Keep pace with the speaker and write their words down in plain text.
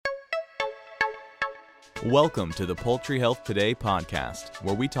Welcome to the Poultry Health Today podcast,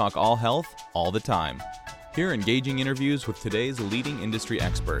 where we talk all health, all the time. Hear engaging interviews with today's leading industry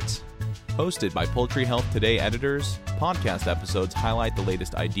experts. Hosted by Poultry Health Today editors, podcast episodes highlight the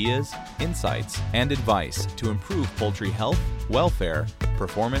latest ideas, insights, and advice to improve poultry health, welfare,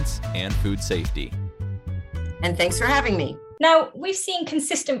 performance, and food safety. And thanks for having me. Now, we've seen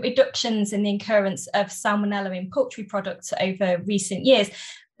consistent reductions in the occurrence of salmonella in poultry products over recent years.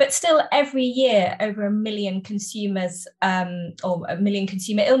 But still, every year, over 1 million consumers or 1 million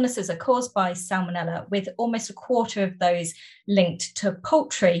consumer illnesses are caused by salmonella, with almost a quarter of those linked to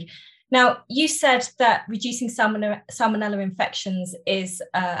poultry. Now, you said that reducing salmonella infections is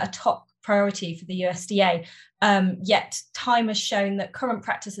a top priority for the USDA, yet time has shown that current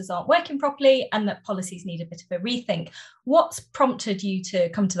practices aren't working properly and that policies need a bit of a rethink. What's prompted you to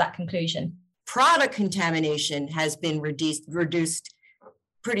come to that conclusion? Product contamination has been reduced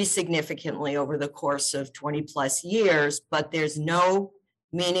pretty significantly over the course of 20 plus years, but there's no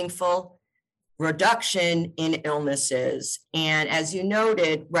meaningful reduction in illnesses. And as you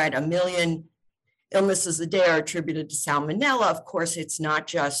noted, right, 1 million illnesses a day are attributed to salmonella. Of course, it's not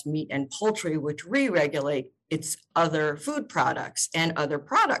just meat and poultry, which we regulate, it's other food products and other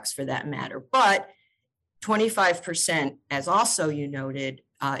products for that matter. But 25%, as also you noted,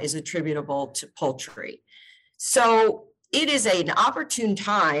 is attributable to poultry. So it is an opportune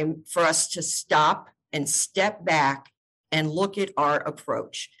time for us to stop and step back and look at our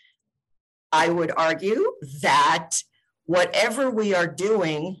approach. I would argue that whatever we are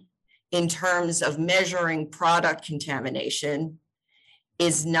doing in terms of measuring product contamination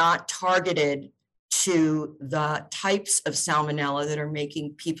is not targeted to the types of salmonella that are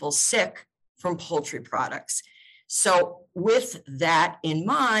making people sick from poultry products. So with that in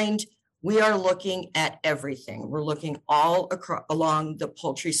mind, we are looking at everything. We're looking all along the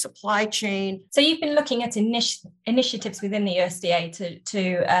poultry supply chain. So you've been looking at initiatives within the USDA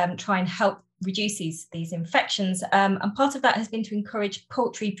to try and help reduce these infections. And part of that has been to encourage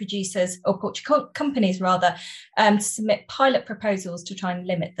poultry producers, or poultry companies rather, to submit pilot proposals to try and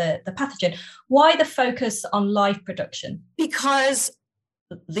limit the pathogen. Why the focus on live production? Because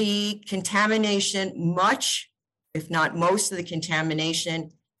the contamination, much, if not most of the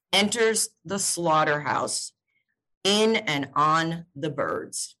contamination, enters the slaughterhouse in and on the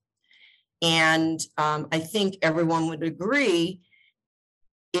birds. And I think everyone would agree,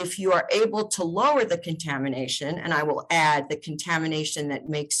 if you are able to lower the contamination, and I will add the contamination that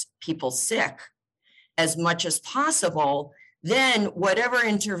makes people sick, as much as possible, then whatever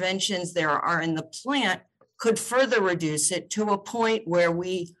interventions there are in the plant could further reduce it to a point where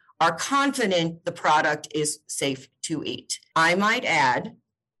we are confident the product is safe to eat. I might add,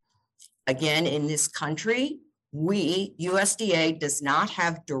 again, in this country, USDA does not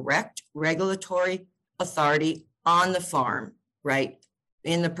have direct regulatory authority on the farm, right,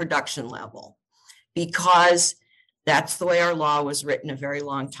 in the production level, because that's the way our law was written a very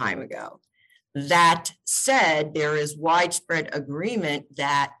long time ago. That said, there is widespread agreement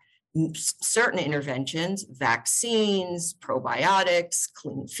that certain interventions, vaccines, probiotics,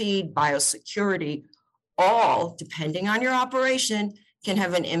 clean feed, biosecurity, all, depending on your operation, can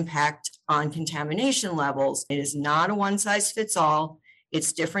have an impact on contamination levels. It is not a one size fits all.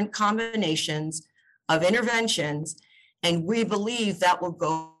 It's different combinations of interventions. And we believe that will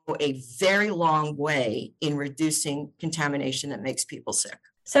go a very long way in reducing contamination that makes people sick.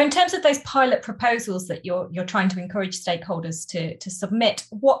 So in terms of those pilot proposals that you're trying to encourage stakeholders to submit,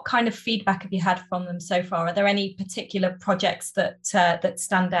 what kind of feedback have you had from them so far? Are there any particular projects that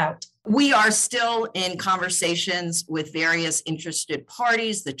stand out? We are still in conversations with various interested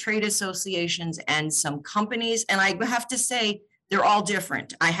parties, the trade associations, and some companies. And I have to say, they're all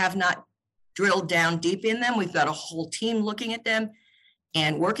different. I have not drilled down deep in them. We've got a whole team looking at them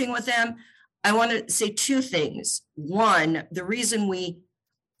and working with them. I want to say two things. One, the reason we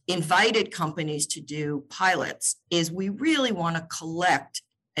invited companies to do pilots is we really want to collect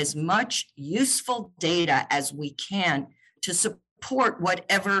as much useful data as we can to support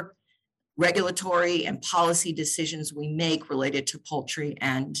whatever regulatory and policy decisions we make related to poultry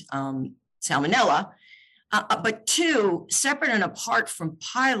and salmonella. But two, separate and apart from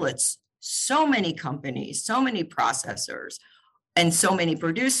pilots, so many companies, so many processors, and so many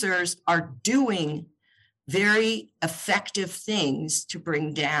producers are doing very effective things to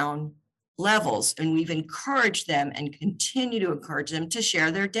bring down levels. And we've encouraged them and continue to encourage them to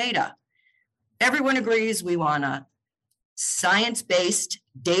share their data. Everyone agrees we want a science-based,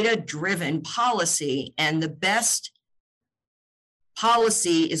 data-driven policy, and the best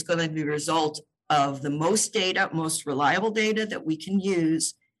policy is going to be a result of the most data, most reliable data that we can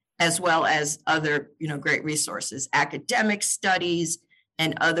use, as well as other, great resources, academic studies,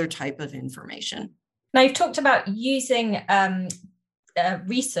 and other type of information. Now, you've talked about using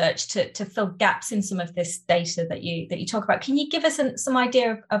research to fill gaps in some of this data that you talk about. Can you give us some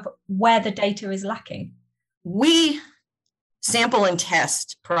idea of where the data is lacking? We sample and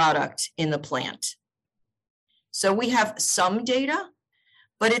test product in the plant. So we have some data,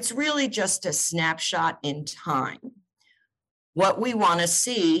 but it's really just a snapshot in time. What we want to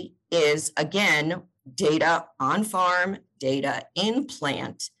see is, again, data on farm, data in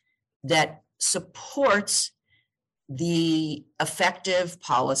plant that supports the effective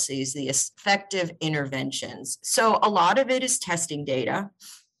policies, the effective interventions. So a lot of it is testing data.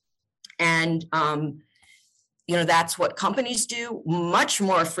 And, that's what companies do much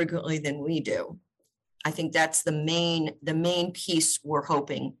more frequently than we do. I think that's the main piece we're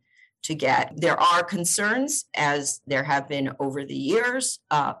hoping to get. There are concerns, as there have been over the years,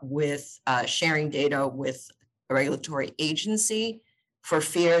 with sharing data with a regulatory agency for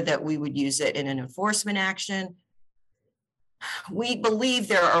fear that we would use it in an enforcement action. We believe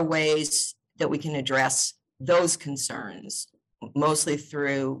there are ways that we can address those concerns, mostly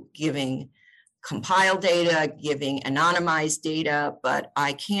through giving compiled data, giving anonymized data, but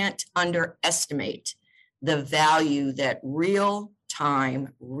I can't underestimate the value that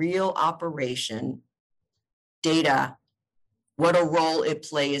real-time, real operation data, what a role it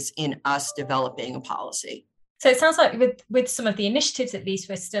plays in us developing a policy. So it sounds like with some of the initiatives, at least,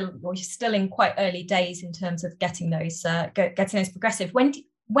 we're still in quite early days in terms of getting those progressive. When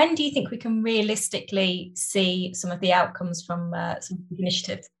do you think we can realistically see some of the outcomes from some of the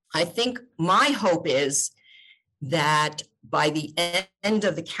initiatives? I think my hope is that by the end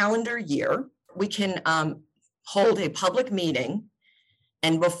of the calendar year, we can hold a public meeting.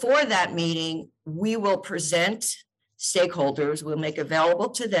 And before that meeting, we will present stakeholders, we'll make available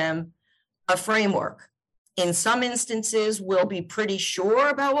to them a framework. In some instances, we'll be pretty sure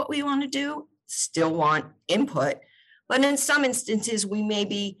about what we want to do, still want input. But in some instances, we may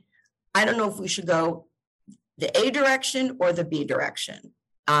be, I don't know if we should go the A direction or the B direction.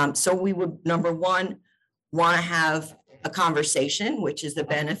 So we would, number one, want to have a conversation, which is the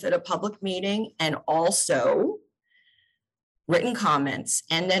benefit of public meeting, and also written comments.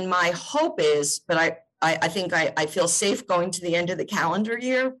 And then my hope is, but I think I feel safe going to the end of the calendar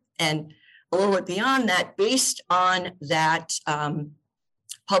year and a little bit beyond that, based on that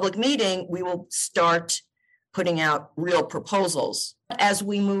public meeting, we will start putting out real proposals. As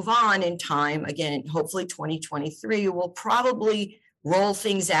we move on in time, again, hopefully 2023, we'll probably roll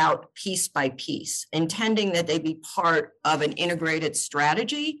things out piece by piece, intending that they be part of an integrated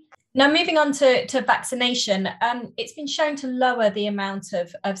strategy. Now, moving on to vaccination, it's been shown to lower the amount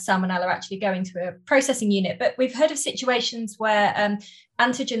of salmonella actually going through a processing unit, but we've heard of situations where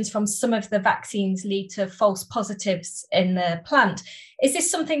antigens from some of the vaccines lead to false positives in the plant. Is this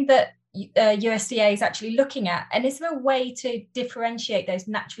something that USDA is actually looking at? And is there a way to differentiate those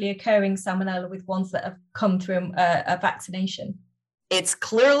naturally occurring salmonella with ones that have come through a vaccination? It's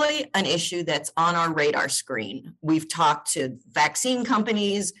clearly an issue that's on our radar screen. We've talked to vaccine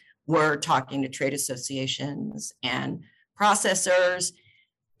companies, we're talking to trade associations and processors.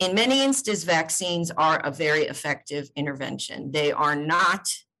 In many instances, vaccines are a very effective intervention. They are not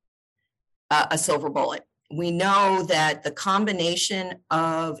a silver bullet. We know that the combination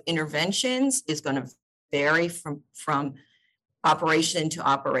of interventions is going to vary from operation to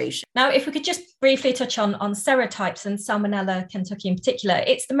operation. Now, if we could just briefly touch on serotypes and Salmonella kentucky in particular,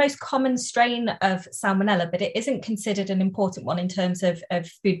 it's the most common strain of Salmonella, but it isn't considered an important one in terms of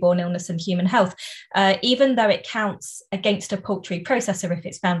foodborne illness and human health, even though it counts against a poultry processor if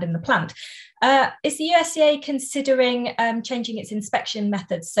it's found in the plant. Is the USDA considering changing its inspection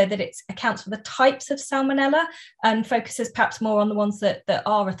methods so that it accounts for the types of Salmonella and focuses perhaps more on the ones that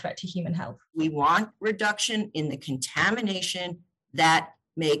are a threat to human health? We want reduction in the contamination that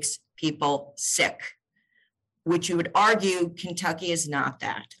makes people sick, which you would argue Kentucky is not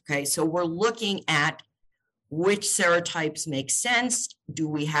that. Okay, so we're looking at which serotypes make sense. Do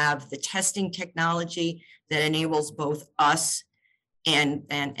we have the testing technology that enables both us and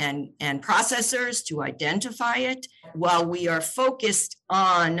processors to identify it? While we are focused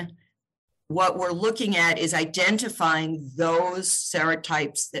on what we're looking at is identifying those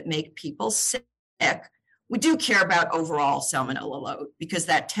serotypes that make people sick, we do care about overall salmonella load because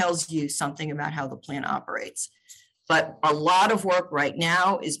that tells you something about how the plant operates. But a lot of work right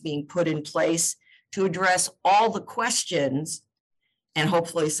now is being put in place to address all the questions and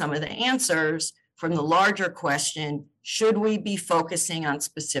hopefully some of the answers from the larger question, should we be focusing on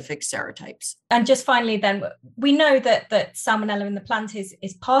specific serotypes? And just finally, then, we know that salmonella in the plant is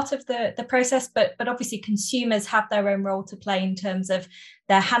part of the process, but obviously consumers have their own role to play in terms of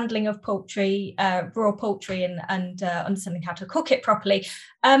their handling of poultry, raw poultry, and understanding how to cook it properly.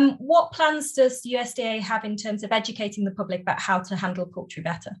 What plans does USDA have in terms of educating the public about how to handle poultry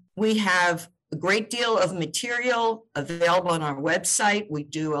better? We have a great deal of material available on our website. We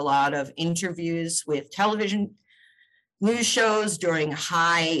do a lot of interviews with television news shows during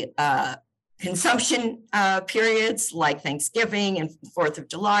high consumption periods like Thanksgiving and 4th of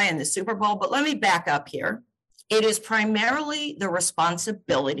July and the Super Bowl. But let me back up here. It is primarily the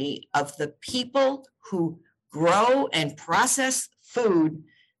responsibility of the people who grow and process food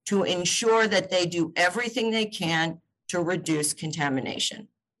to ensure that they do everything they can to reduce contamination,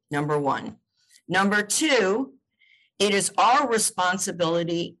 number one. Number two, it is our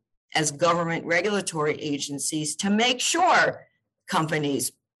responsibility as government regulatory agencies to make sure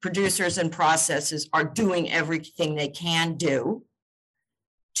companies, producers, and processors are doing everything they can do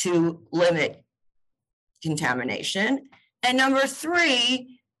to limit contamination. And number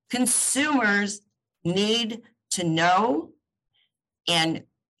three, consumers need to know and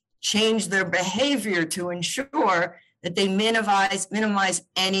change their behavior to ensure that they minimize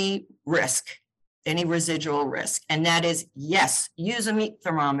any risk, any residual risk. And that is, yes, use a meat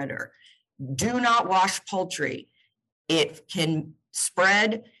thermometer. Do not wash poultry. It can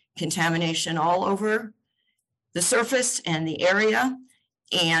spread contamination all over the surface and the area,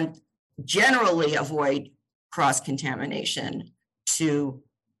 and generally avoid cross-contamination to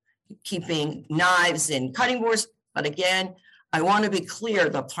keeping knives and cutting boards. But again, I want to be clear,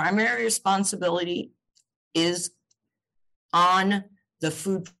 the primary responsibility is on the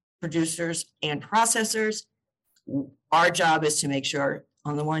food producers and processors. Our job is to make sure,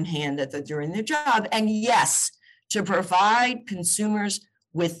 on the one hand, that they're doing their job, and yes, to provide consumers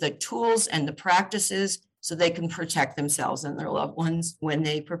with the tools and the practices so they can protect themselves and their loved ones when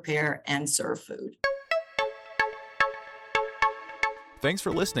they prepare and serve food. Thanks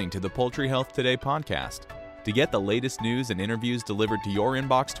for listening to the Poultry Health Today podcast. To get the latest news and interviews delivered to your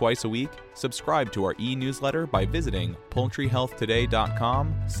inbox twice a week, subscribe to our e-newsletter by visiting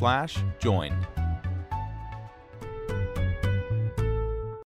poultryhealthtoday.com/join.